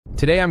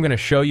Today I'm going to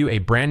show you a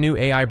brand new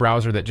AI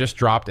browser that just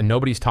dropped and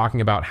nobody's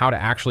talking about how to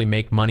actually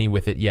make money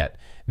with it yet.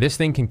 This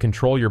thing can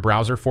control your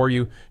browser for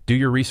you, do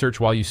your research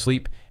while you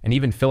sleep, and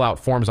even fill out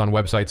forms on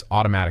websites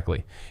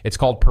automatically. It's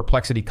called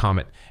Perplexity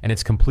Comet, and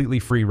it's completely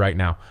free right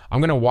now.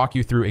 I'm going to walk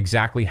you through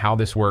exactly how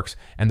this works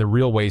and the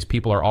real ways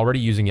people are already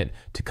using it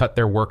to cut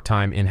their work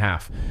time in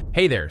half.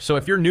 Hey there, so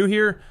if you're new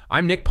here,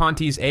 I'm Nick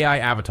Ponte's AI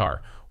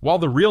avatar. While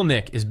the real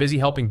Nick is busy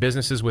helping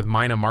businesses with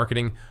Mina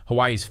Marketing,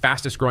 Hawaii's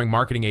fastest growing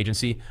marketing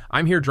agency,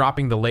 I'm here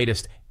dropping the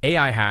latest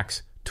AI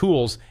hacks,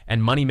 tools,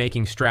 and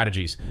money-making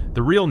strategies.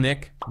 The real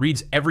Nick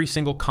reads every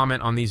single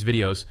comment on these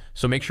videos,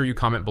 so make sure you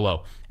comment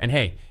below. And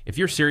hey, if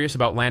you're serious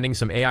about landing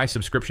some AI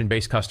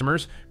subscription-based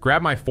customers,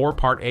 grab my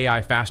 4-part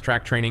AI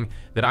fast-track training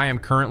that I am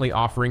currently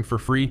offering for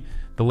free.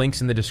 The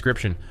link's in the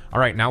description. All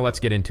right, now let's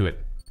get into it.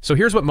 So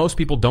here's what most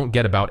people don't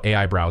get about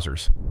AI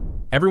browsers.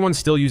 Everyone's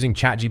still using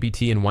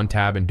ChatGPT in one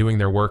tab and doing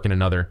their work in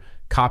another,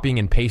 copying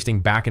and pasting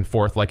back and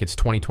forth like it's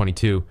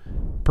 2022.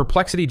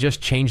 Perplexity just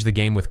changed the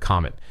game with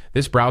Comet.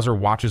 This browser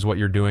watches what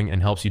you're doing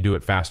and helps you do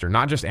it faster,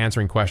 not just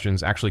answering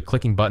questions, actually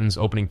clicking buttons,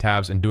 opening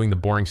tabs, and doing the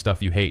boring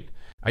stuff you hate.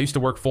 I used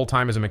to work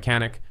full-time as a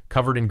mechanic,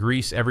 covered in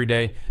grease every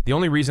day. The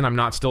only reason I'm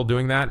not still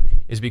doing that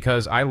is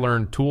because I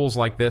learned tools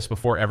like this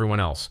before everyone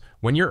else.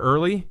 When you're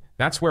early,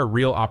 that's where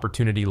real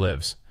opportunity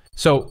lives.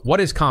 So what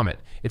is Comet?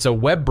 It's a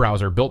web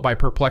browser built by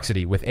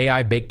Perplexity with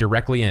AI baked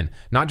directly in,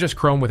 not just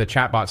Chrome with a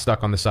chatbot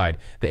stuck on the side.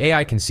 The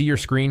AI can see your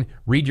screen,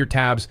 read your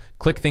tabs,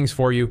 click things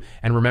for you,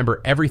 and remember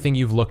everything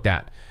you've looked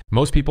at.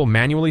 Most people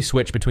manually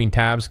switch between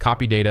tabs,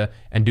 copy data,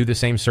 and do the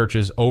same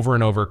searches over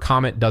and over.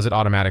 Comet does it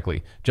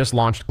automatically. Just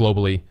launched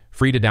globally,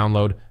 free to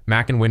download,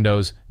 Mac and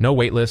Windows, no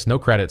waitlist, no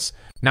credits.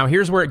 Now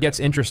here's where it gets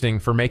interesting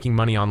for making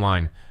money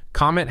online.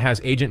 Comet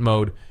has agent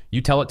mode. You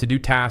tell it to do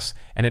tasks,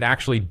 and it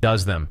actually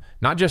does them.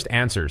 Not just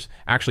answers,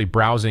 actually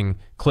browsing,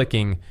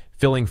 clicking,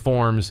 filling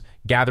forms,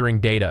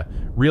 gathering data.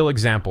 Real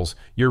examples,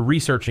 you're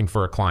researching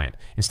for a client.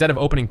 Instead of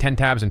opening 10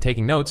 tabs and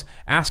taking notes,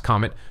 ask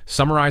Comet,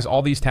 summarize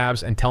all these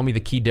tabs and tell me the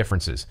key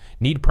differences.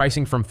 Need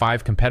pricing from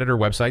 5 competitor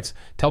websites?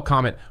 Tell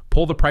Comet,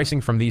 pull the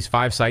pricing from these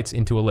 5 sites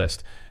into a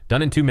list.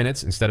 Done in 2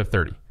 minutes instead of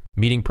 30.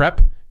 Meeting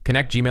prep?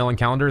 Connect Gmail and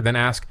calendar, then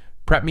ask,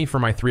 prep me for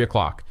my 3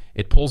 o'clock.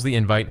 It pulls the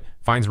invite,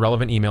 finds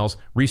relevant emails,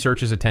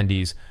 researches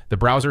attendees. The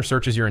browser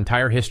searches your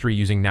entire history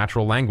using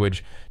natural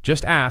language.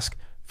 Just ask,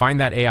 find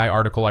that AI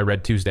article I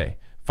read Tuesday.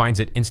 Finds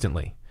it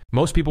instantly.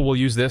 Most people will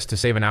use this to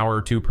save an hour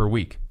or 2 per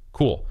week.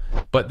 Cool.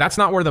 But that's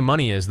not where the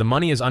money is. The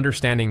money is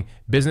understanding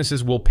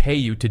businesses will pay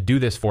you to do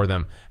this for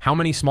them. How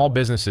many small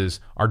businesses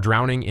are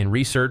drowning in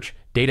research,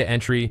 data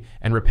entry,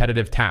 and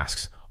repetitive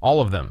tasks?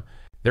 All of them.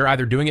 They're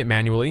either doing it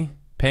manually,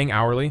 paying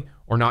hourly,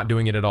 or not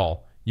doing it at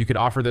all. You could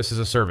offer this as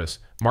a service: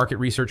 market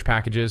research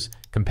packages,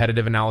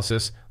 competitive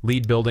analysis,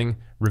 lead building,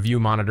 review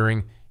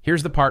monitoring.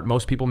 Here's the part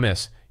most people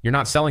miss. You're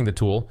not selling the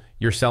tool,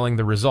 you're selling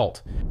the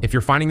result. If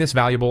you're finding this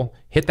valuable,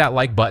 hit that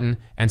like button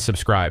and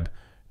subscribe.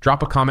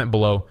 Drop a comment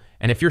below.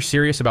 And if you're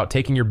serious about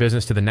taking your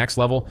business to the next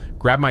level,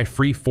 grab my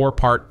free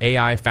 4-part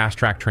AI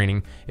fast-track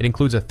training. It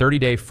includes a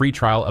 30-day free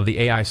trial of the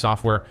AI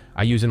software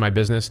I use in my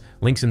business.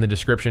 Links in the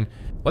description.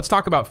 Let's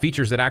talk about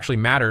features that actually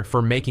matter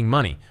for making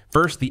money.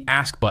 First, the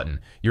Ask button.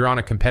 You're on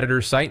a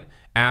competitor's site.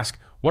 Ask,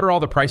 what are all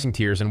the pricing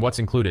tiers and what's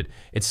included?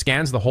 It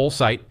scans the whole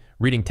site,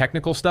 reading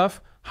technical stuff,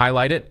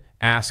 highlight it,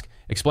 ask,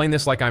 explain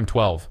this like I'm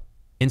 12.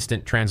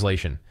 Instant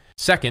translation.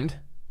 Second,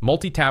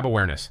 multi-tab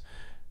awareness.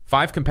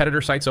 5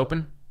 competitor sites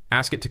open.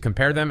 Ask it to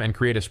compare them and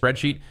create a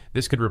spreadsheet.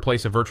 This could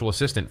replace a virtual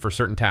assistant for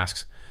certain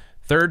tasks.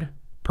 Third,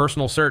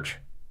 personal search.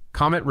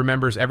 Comet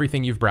remembers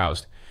everything you've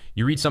browsed.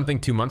 You read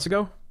something 2 months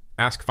ago?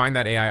 Ask, find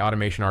that AI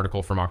automation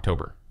article from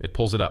October. It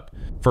pulls it up.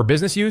 For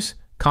business use,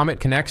 Comet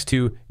connects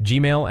to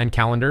Gmail and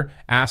calendar.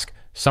 Ask,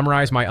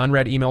 summarize my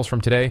unread emails from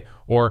today,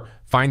 or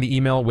find the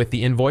email with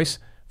the invoice.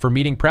 For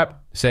meeting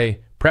prep,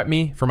 say, prep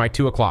me for my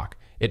 2 o'clock.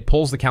 It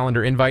pulls the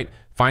calendar invite,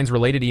 finds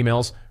related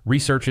emails,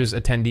 researches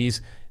attendees.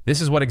 This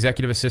is what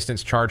executive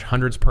assistants charge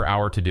hundreds per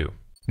hour to do.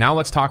 Now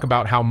let's talk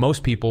about how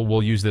most people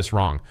will use this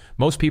wrong.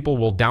 Most people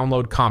will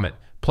download Comet,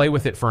 play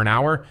with it for an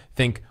hour,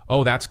 think,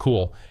 oh, that's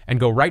cool, and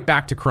go right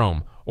back to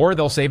Chrome. Or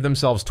they'll save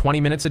themselves 20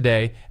 minutes a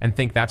day and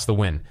think that's the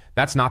win.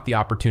 That's not the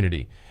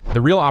opportunity.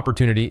 The real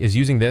opportunity is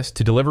using this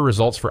to deliver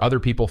results for other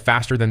people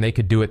faster than they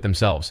could do it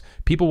themselves.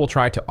 People will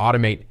try to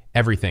automate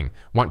everything,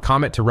 want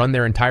Comet to run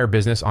their entire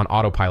business on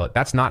autopilot.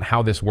 That's not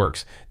how this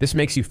works. This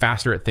makes you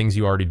faster at things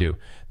you already do.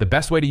 The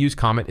best way to use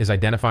Comet is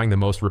identifying the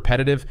most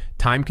repetitive,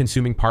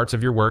 time-consuming parts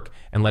of your work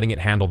and letting it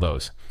handle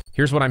those.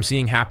 Here's what I'm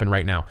seeing happen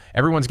right now.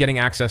 Everyone's getting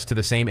access to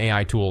the same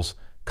AI tools: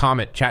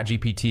 Comet,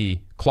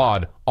 ChatGPT,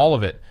 Claude, all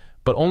of it.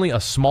 But only a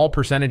small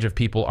percentage of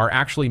people are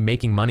actually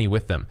making money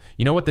with them.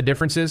 You know what the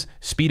difference is?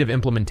 Speed of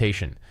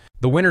implementation.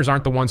 The winners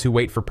aren't the ones who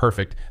wait for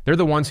perfect. They're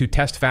the ones who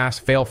test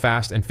fast, fail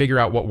fast, and figure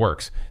out what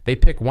works. They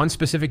pick one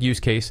specific use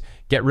case,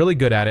 get really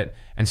good at it,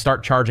 and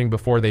start charging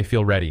before they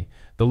feel ready.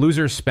 The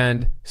losers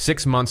spend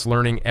 6 months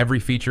learning every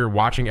feature,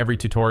 watching every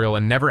tutorial,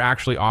 and never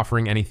actually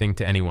offering anything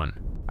to anyone.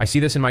 I see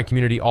this in my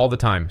community all the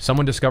time.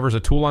 Someone discovers a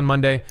tool on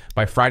Monday.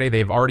 By Friday,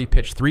 they've already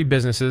pitched 3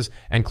 businesses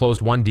and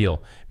closed 1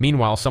 deal.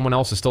 Meanwhile, someone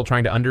else is still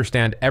trying to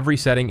understand every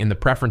setting in the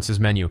preferences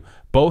menu.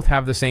 Both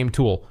have the same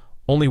tool.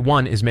 Only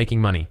one is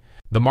making money.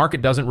 The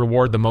market doesn't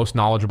reward the most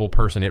knowledgeable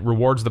person. It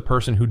rewards the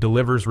person who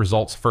delivers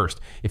results first.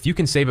 If you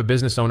can save a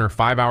business owner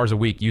 5 hours a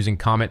week using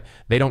Comet,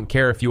 they don't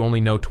care if you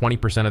only know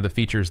 20% of the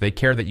features. They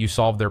care that you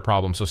solve their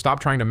problem. So stop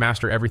trying to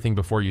master everything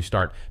before you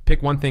start.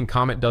 Pick one thing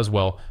Comet does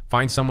well,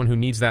 find someone who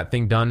needs that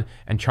thing done,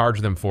 and charge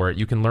them for it.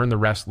 You can learn the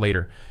rest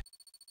later.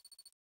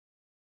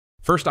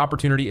 First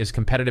opportunity is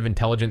competitive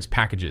intelligence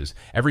packages.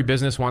 Every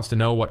business wants to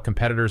know what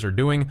competitors are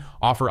doing.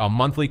 Offer a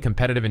monthly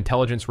competitive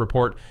intelligence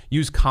report.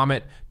 Use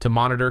Comet to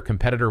monitor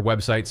competitor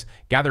websites,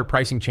 gather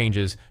pricing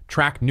changes,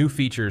 track new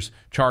features,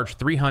 charge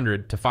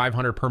 $300 to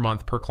 $500 per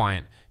month per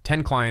client.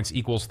 10 clients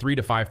equals $3,000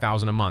 to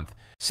 $5,000 a month.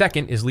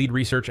 Second is lead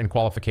research and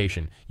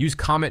qualification. Use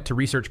Comet to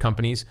research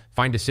companies,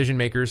 find decision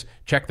makers,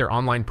 check their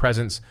online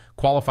presence,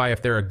 qualify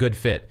if they're a good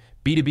fit.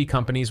 B2B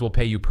companies will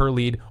pay you per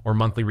lead or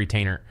monthly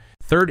retainer.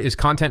 Third is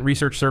content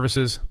research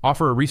services.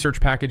 Offer a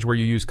research package where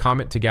you use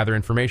Comet to gather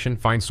information,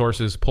 find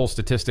sources, pull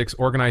statistics,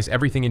 organize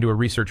everything into a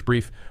research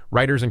brief.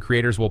 Writers and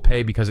creators will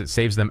pay because it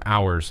saves them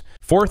hours.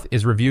 Fourth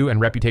is review and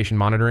reputation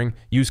monitoring.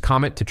 Use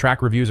Comet to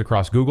track reviews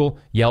across Google,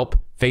 Yelp,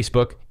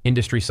 Facebook,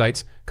 industry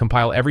sites.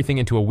 Compile everything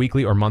into a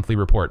weekly or monthly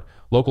report.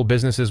 Local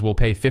businesses will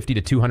pay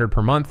 $50 to $200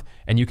 per month,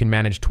 and you can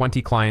manage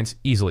 20 clients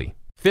easily.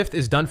 Fifth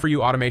is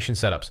done-for-you automation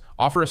setups.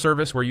 Offer a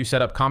service where you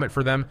set up Comet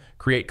for them,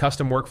 create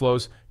custom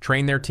workflows,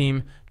 train their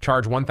team,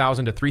 charge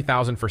 $1,000 to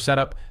 $3,000 for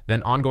setup,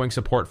 then ongoing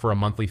support for a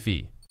monthly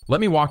fee.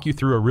 Let me walk you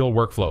through a real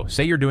workflow.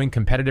 Say you're doing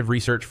competitive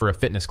research for a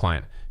fitness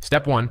client.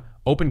 Step 1,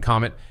 open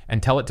Comet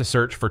and tell it to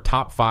search for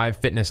top 5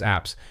 fitness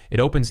apps.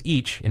 It opens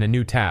each in a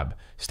new tab.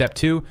 Step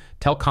 2,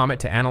 tell Comet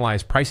to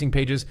analyze pricing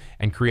pages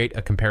and create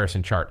a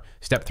comparison chart.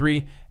 Step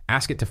 3,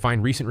 ask it to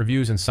find recent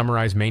reviews and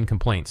summarize main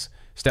complaints.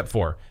 Step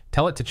 4,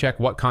 tell it to check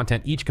what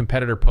content each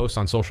competitor posts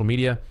on social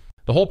media.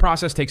 The whole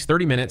process takes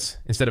 30 minutes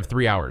instead of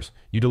 3 hours.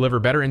 You deliver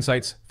better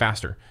insights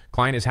faster.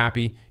 Client is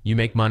happy, you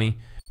make money.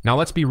 Now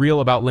let's be real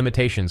about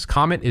limitations.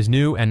 Comet is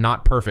new and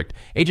not perfect.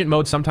 Agent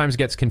mode sometimes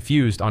gets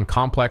confused on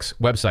complex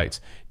websites.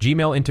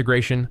 Gmail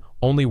integration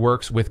only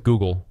works with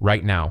Google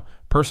right now.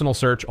 Personal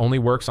search only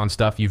works on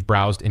stuff you've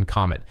browsed in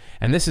Comet.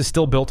 And this is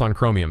still built on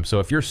Chromium, so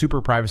if you're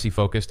super privacy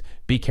focused,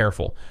 be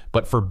careful.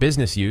 But for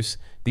business use,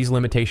 these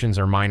limitations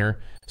are minor.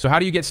 So how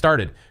do you get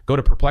started? Go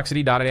to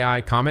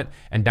Perplexity.ai Comet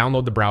and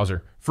download the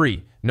browser.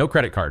 Free, no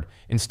credit card.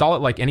 Install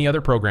it like any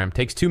other program,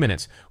 takes 2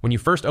 minutes. When you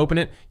first open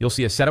it, you'll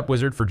see a setup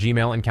wizard for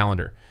Gmail and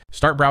Calendar.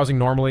 Start browsing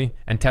normally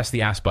and test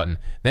the Ask button.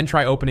 Then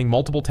try opening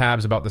multiple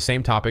tabs about the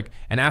same topic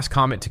and ask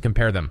Comet to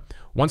compare them.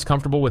 Once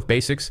comfortable with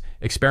basics,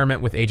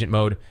 experiment with agent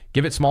mode.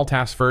 Give it small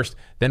tasks first,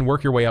 then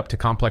work your way up to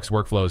complex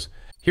workflows.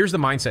 Here's the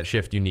mindset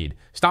shift you need.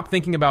 Stop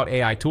thinking about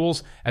AI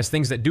tools as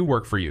things that do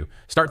work for you.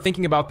 Start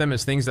thinking about them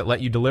as things that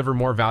let you deliver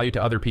more value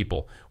to other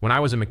people. When I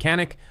was a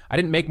mechanic, I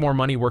didn't make more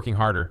money working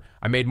harder.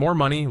 I made more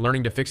money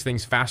learning to fix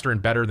things faster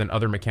and better than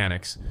other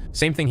mechanics.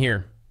 Same thing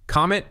here.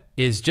 Comet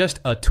is just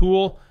a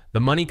tool. The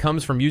money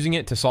comes from using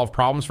it to solve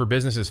problems for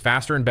businesses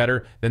faster and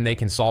better than they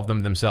can solve them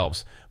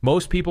themselves.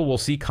 Most people will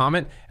see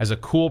Comet as a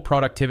cool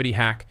productivity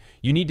hack.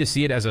 You need to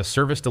see it as a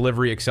service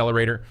delivery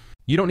accelerator.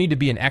 You don't need to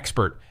be an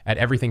expert at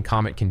everything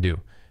Comet can do.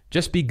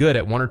 Just be good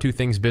at 1 or 2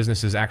 things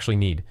businesses actually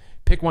need.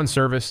 Pick one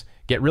service,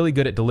 get really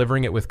good at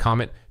delivering it with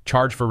Comet,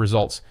 charge for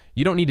results.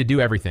 You don't need to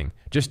do everything.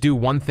 Just do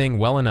one thing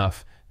well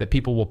enough that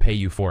people will pay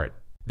you for it.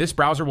 This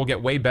browser will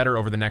get way better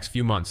over the next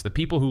few months. The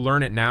people who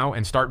learn it now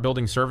and start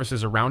building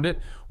services around it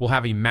will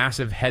have a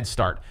massive head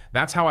start.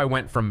 That's how I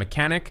went from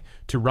mechanic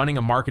to running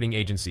a marketing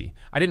agency.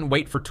 I didn't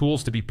wait for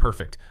tools to be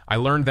perfect. I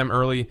learned them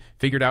early,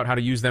 figured out how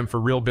to use them for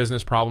real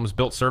business problems,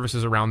 built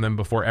services around them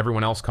before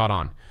everyone else caught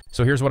on.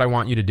 So here's what I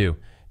want you to do.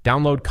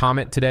 Download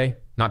Comet today,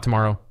 not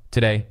tomorrow,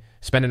 today.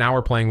 Spend an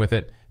hour playing with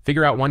it.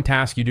 Figure out one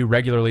task you do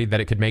regularly that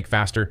it could make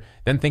faster.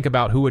 Then think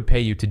about who would pay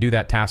you to do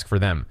that task for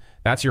them.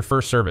 That's your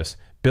first service.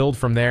 Build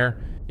from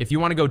there. If you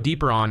want to go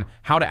deeper on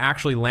how to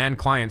actually land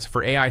clients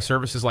for AI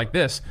services like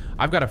this,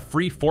 I've got a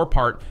free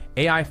 4-part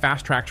AI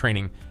fast track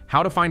training,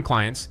 how to find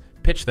clients,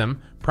 pitch them,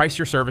 price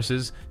your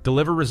services,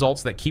 deliver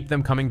results that keep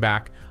them coming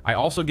back. I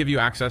also give you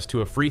access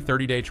to a free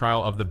 30-day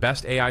trial of the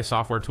best AI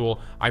software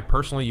tool I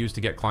personally use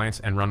to get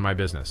clients and run my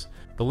business.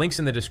 The link's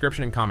in the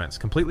description and comments.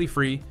 Completely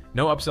free,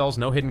 no upsells,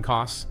 no hidden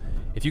costs.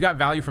 If you got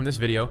value from this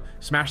video,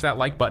 smash that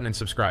like button and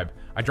subscribe.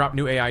 I drop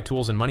new AI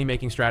tools and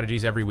money-making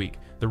strategies every week.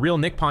 The real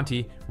Nick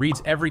Ponte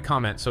reads every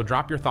comment, so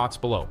drop your thoughts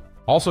below.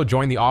 Also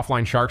join the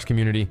Offline Sharks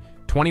community.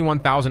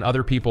 21,000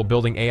 other people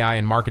building AI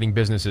and marketing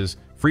businesses.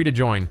 Free to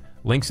join.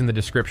 Links in the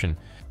description.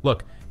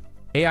 Look,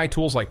 AI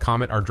tools like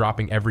Comet are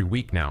dropping every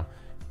week now.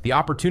 The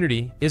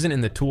opportunity isn't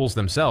in the tools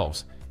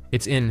themselves.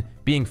 It's in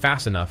being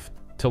fast enough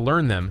to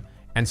learn them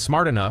and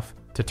smart enough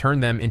to turn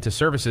them into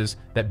services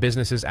that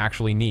businesses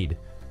actually need.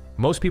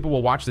 Most people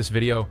will watch this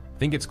video,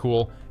 think it's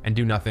cool, and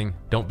do nothing.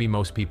 Don't be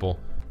most people.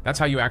 That's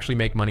how you actually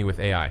make money with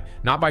AI.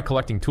 Not by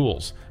collecting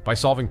tools, by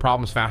solving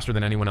problems faster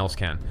than anyone else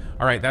can.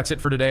 All right, that's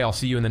it for today. I'll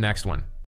see you in the next one.